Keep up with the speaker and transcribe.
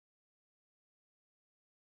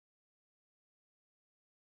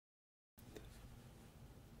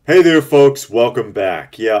Hey there folks, welcome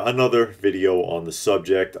back. Yeah, another video on the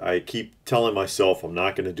subject. I keep telling myself I'm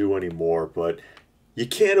not going to do any more, but you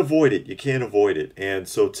can't avoid it. You can't avoid it. And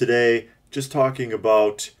so today, just talking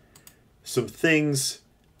about some things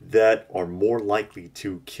that are more likely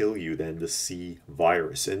to kill you than the C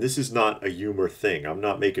virus. And this is not a humor thing. I'm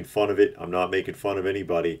not making fun of it. I'm not making fun of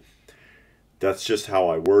anybody. That's just how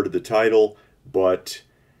I worded the title, but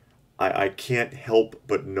I can't help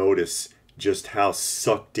but notice just how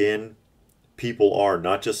sucked in people are,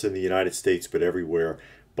 not just in the United States, but everywhere,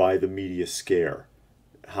 by the media scare.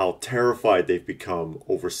 How terrified they've become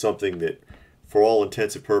over something that, for all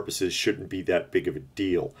intents and purposes, shouldn't be that big of a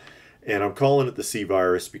deal. And I'm calling it the C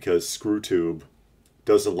virus because ScrewTube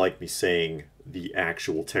doesn't like me saying the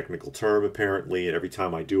actual technical term, apparently, and every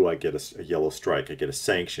time I do, I get a yellow strike. I get a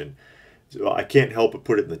sanction. So I can't help but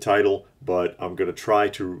put it in the title, but I'm going to try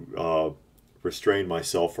to restrain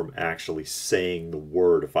myself from actually saying the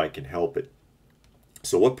word if I can help it.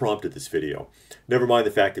 So what prompted this video? Never mind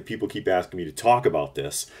the fact that people keep asking me to talk about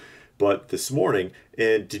this, but this morning,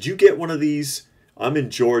 and did you get one of these? I'm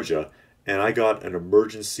in Georgia, and I got an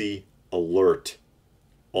emergency alert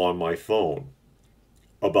on my phone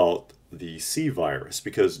about the C virus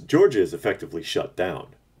because Georgia is effectively shut down.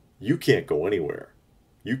 You can't go anywhere.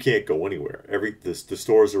 You can't go anywhere. The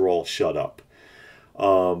stores are all shut up.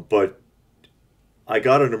 But I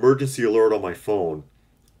got an emergency alert on my phone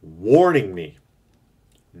warning me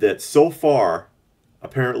that so far,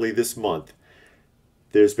 apparently this month,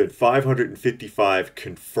 there's been 555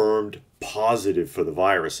 confirmed positive for the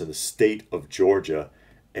virus in the state of Georgia,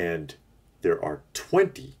 and there are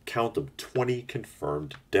 20, count them, 20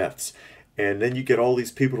 confirmed deaths. And then you get all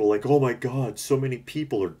these people who are like, oh my God, so many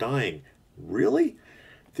people are dying. Really?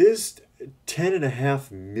 There's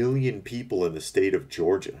 10.5 million people in the state of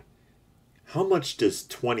Georgia. How much does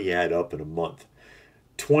 20 add up in a month?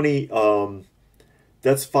 20,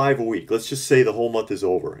 that's 5 a week. Let's just say the whole month is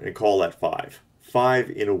over and call that 5. 5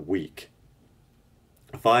 in a week.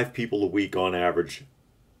 5 people a week on average,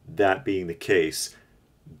 that being the case,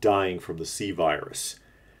 dying from the C virus.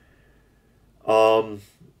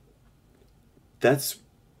 That's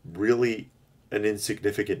really an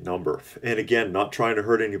insignificant number. And again, not trying to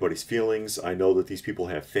hurt anybody's feelings. I know that these people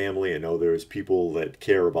have family. I know there's people that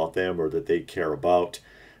care about them or that they care about.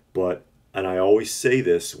 But, and I always say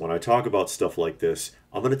this, when I talk about stuff like this,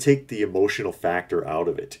 I'm going to take the emotional factor out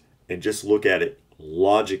of it and just look at it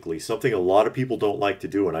logically, something a lot of people don't like to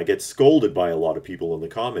do. And I get scolded by a lot of people in the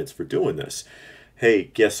comments for doing this. Hey,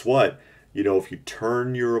 guess what? You know, if you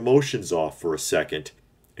turn your emotions off for a second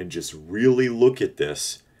and just really look at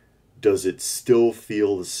this, does it still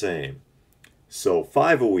feel the same? So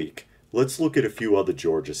 5 a week. Let's look at a few other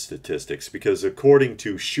Georgia statistics, because according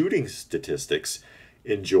to shooting statistics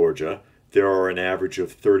in Georgia, there are an average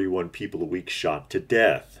of 31 people a week shot to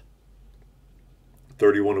death.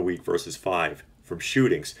 31 a week versus 5 from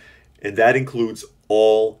shootings. And that includes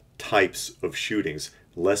all types of shootings.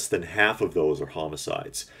 Less than half of those are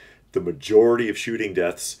homicides. The majority of shooting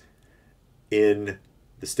deaths in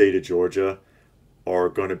the state of Georgia are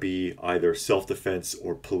going to be either self-defense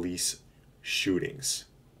or police shootings.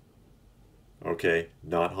 Okay,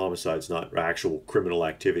 not homicides, not actual criminal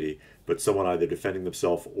activity, but someone either defending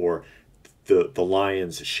themselves or the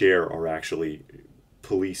lion's share are actually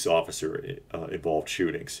police officer involved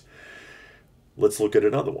shootings. Let's look at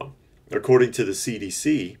another one. According to the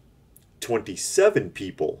CDC, 27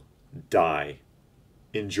 people die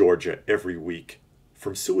in Georgia every week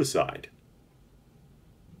from suicide.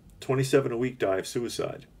 27 a week die of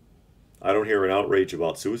suicide. I don't hear an outrage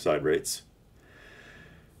about suicide rates.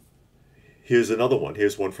 Here's another one.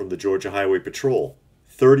 Here's one from the Georgia Highway Patrol.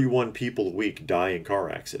 31 people a week die in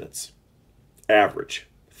car accidents. Average.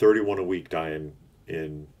 31 a week die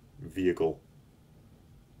in vehicle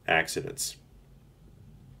accidents.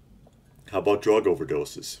 How about drug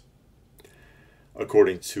overdoses?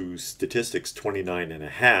 According to statistics, 29 and a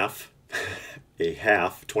half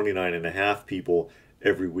people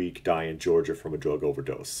every week die in Georgia from a drug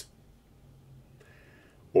overdose.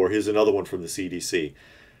 Or here's another one from the CDC.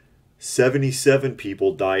 77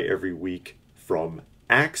 people die every week from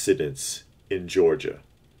accidents in Georgia.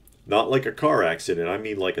 Not like a car accident, I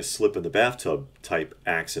mean like a slip in the bathtub type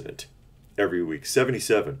accident every week.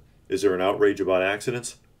 77. Is there an outrage about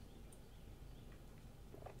accidents?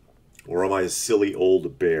 Or am I a silly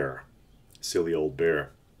old bear? Silly old bear.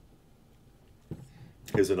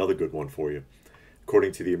 Here's another good one for you.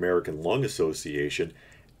 According to the American Lung Association,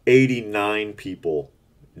 89 people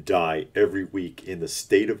die every week in the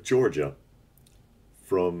state of Georgia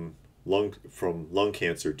from lung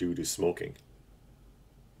cancer due to smoking.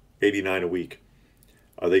 89 a week.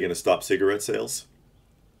 Are they going to stop cigarette sales?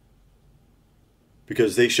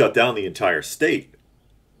 Because they shut down the entire state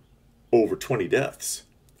over 20 deaths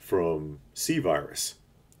from C virus.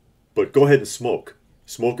 But go ahead and smoke.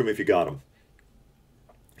 Smoke them if you got them.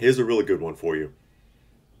 Here's a really good one for you.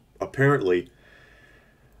 Apparently,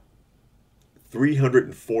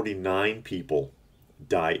 349 people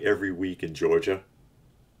die every week in Georgia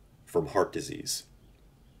from heart disease.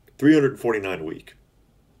 349 a week.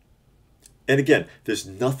 And again, there's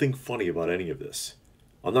nothing funny about any of this.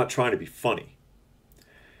 I'm not trying to be funny.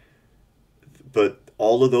 But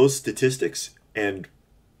all of those statistics and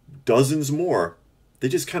dozens more, they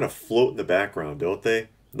just kind of float in the background, don't they?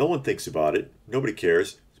 No one thinks about it. Nobody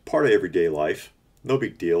cares. It's part of everyday life. No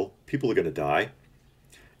big deal. People are going to die.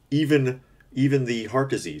 Even the heart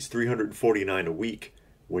disease, 349 a week.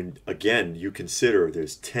 When, again, you consider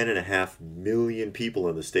there's 10.5 million people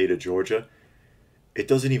in the state of Georgia, it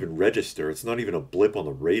doesn't even register. It's not even a blip on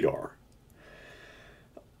the radar.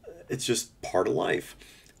 It's just part of life.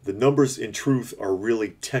 The numbers, in truth, are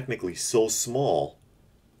really technically so small,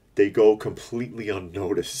 they go completely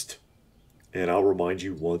unnoticed. And I'll remind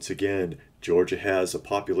you once again, Georgia has a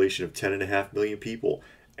population of 10.5 million people,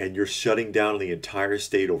 and you're shutting down the entire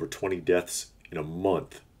state over 20 deaths in a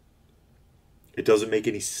month. It doesn't make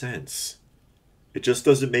any sense. It just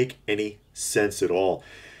doesn't make any sense at all.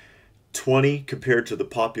 20 compared to the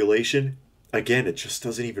population, again, it just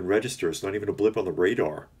doesn't even register. It's not even a blip on the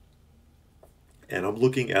radar. And I'm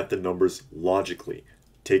looking at the numbers logically.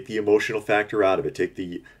 Take the emotional factor out of it. Take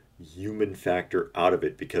the human factor out of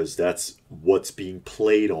it, because that's what's being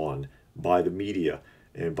played on by the media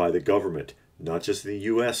and by the government. Not just in the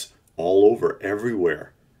US, all over,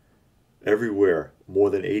 everywhere. Everywhere, more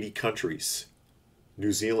than 80 countries.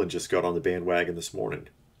 New Zealand just got on the bandwagon this morning.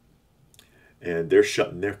 And they're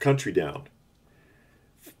shutting their country down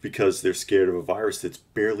because they're scared of a virus that's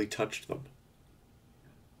barely touched them.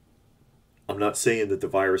 I'm not saying that the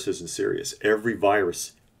virus isn't serious. Every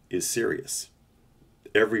virus is serious.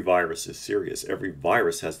 Every virus is serious. Every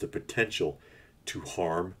virus has the potential to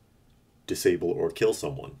harm, disable, or kill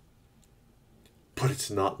someone. But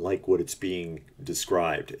it's not like what it's being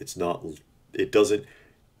described. It doesn't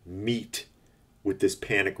meet with this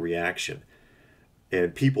panic reaction.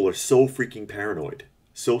 And people are so freaking paranoid,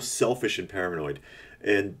 so selfish and paranoid.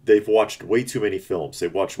 And they've watched way too many films.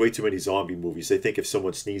 They've watched way too many zombie movies. They think if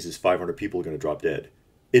someone sneezes, 500 people are going to drop dead.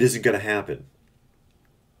 It isn't going to happen.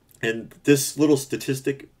 And this little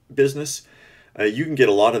statistic business, you can get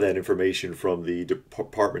a lot of that information from the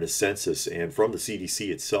Department of Census and from the CDC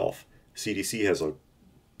itself. CDC has a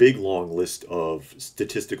big long list of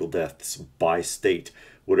statistical deaths by state.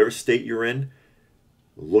 Whatever state you're in,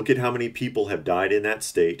 look at how many people have died in that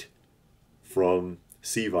state from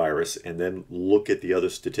C virus, and then look at the other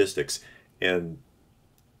statistics, and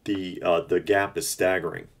the gap is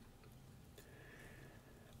staggering.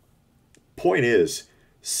 Point is,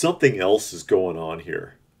 something else is going on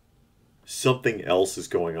here. Something else is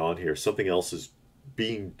going on here. Something else is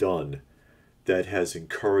being done that has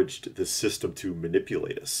encouraged the system to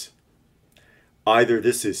manipulate us. Either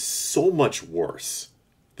this is so much worse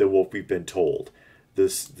than what we've been told. The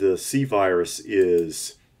C virus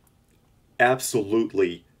is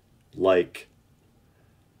absolutely like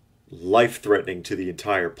life-threatening to the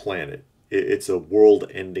entire planet. It's a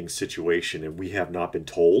world-ending situation, and we have not been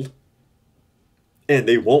told. And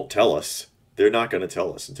they won't tell us. They're not going to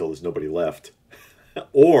tell us until there's nobody left.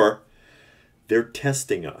 Or they're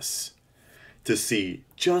testing us to see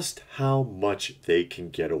just how much they can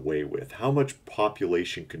get away with. How much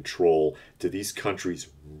population control do these countries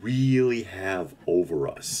really have over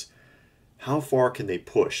us? How far can they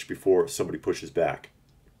push before somebody pushes back?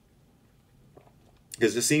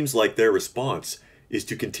 Because it seems like their response is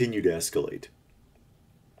to continue to escalate.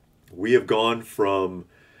 We have gone from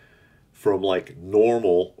like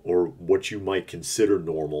normal, or what you might consider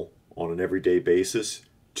normal on an everyday basis,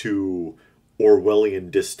 to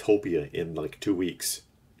Orwellian dystopia in like 2 weeks.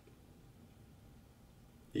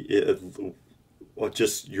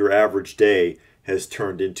 Just your average day has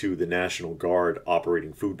turned into the National Guard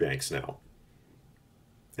operating food banks now,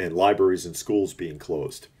 and libraries and schools being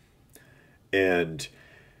closed, and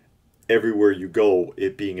everywhere you go,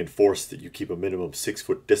 it being enforced that you keep a minimum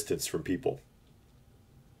 6-foot distance from people.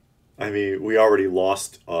 I mean, we already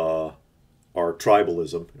lost our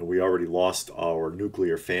tribalism, and we already lost our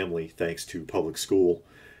nuclear family thanks to public school.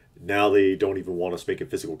 Now they don't even want us making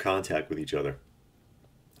physical contact with each other,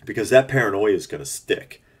 because that paranoia is going to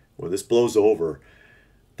stick. When this blows over,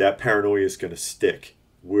 that paranoia is going to stick.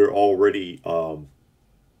 We're already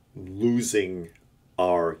losing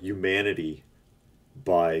our humanity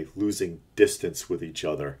by losing distance with each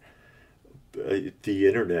other. The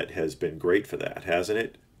internet has been great for that, hasn't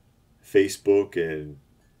it? Facebook and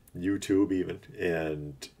YouTube even,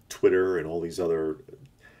 and Twitter and all these other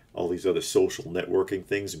social networking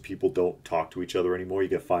things, and people don't talk to each other anymore. You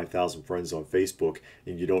get 5,000 friends on Facebook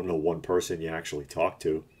and you don't know one person you actually talk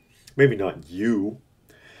to. Maybe not you,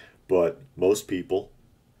 but most people.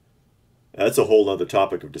 That's a whole other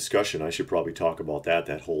topic of discussion. I should probably talk about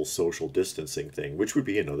that whole social distancing thing, which would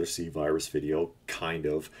be another C virus video, kind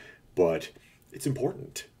of, but it's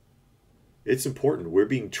important. It's important. We're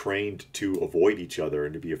being trained to avoid each other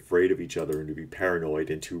and to be afraid of each other and to be paranoid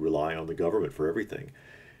and to rely on the government for everything.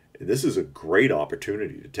 And this is a great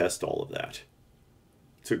opportunity to test all of that.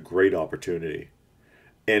 It's a great opportunity.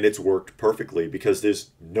 And it's worked perfectly because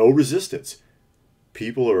there's no resistance.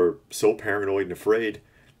 People are so paranoid and afraid,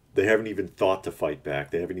 they haven't even thought to fight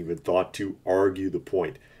back. They haven't even thought to argue the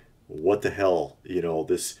point. What the hell?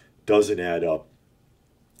 This doesn't add up.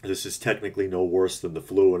 This is technically no worse than the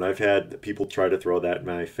flu. And I've had people try to throw that in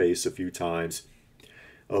my face a few times.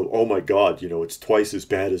 Oh my God, it's twice as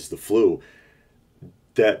bad as the flu.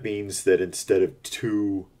 That means that instead of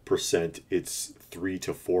 2%, it's 3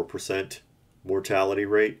 to 4% mortality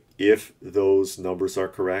rate. If those numbers are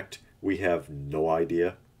correct, we have no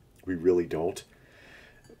idea. We really don't.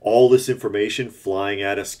 All this information flying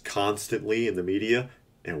at us constantly in the media,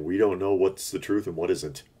 and we don't know what's the truth and what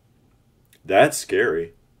isn't. That's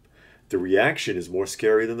scary. The reaction is more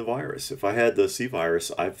scary than the virus. If I had the C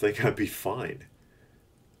virus, I think I'd be fine.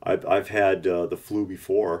 I've had the flu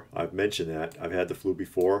before. I've mentioned that. I've had the flu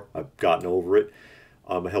before. I've gotten over it.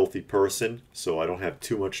 I'm a healthy person, so I don't have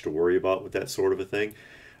too much to worry about with that sort of a thing.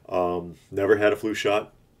 Never had a flu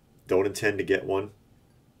shot. Don't intend to get one.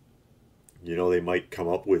 They might come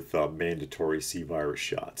up with mandatory C virus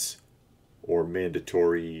shots or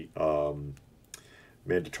mandatory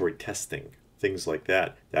testing, things like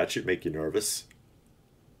that. That should make you nervous.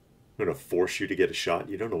 I'm going to force you to get a shot.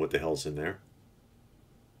 You don't know what the hell's in there.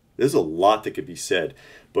 There's a lot that could be said.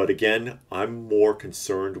 But again, I'm more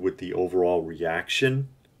concerned with the overall reaction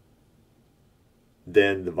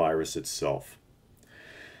than the virus itself.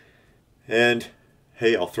 And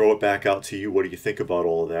hey, I'll throw it back out to you. What do you think about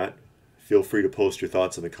all of that? Feel free to post your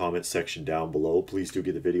thoughts in the comments section down below. Please do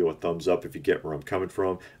give the video a thumbs up if you get where I'm coming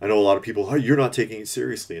from. I know a lot of people, oh, you're not taking it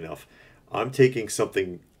seriously enough. I'm taking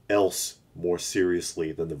something else more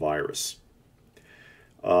seriously than the virus.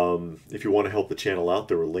 If you want to help the channel out,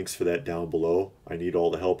 there are links for that down below. I need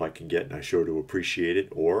all the help I can get, and I sure do appreciate it.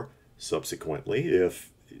 Or, subsequently,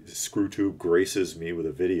 if ScrewTube graces me with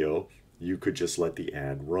a video, you could just let the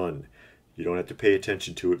ad run. You don't have to pay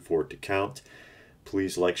attention to it for it to count.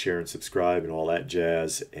 Please like, share, and subscribe, and all that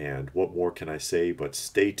jazz. And what more can I say but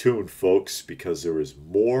stay tuned, folks, because there is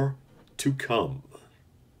more to come.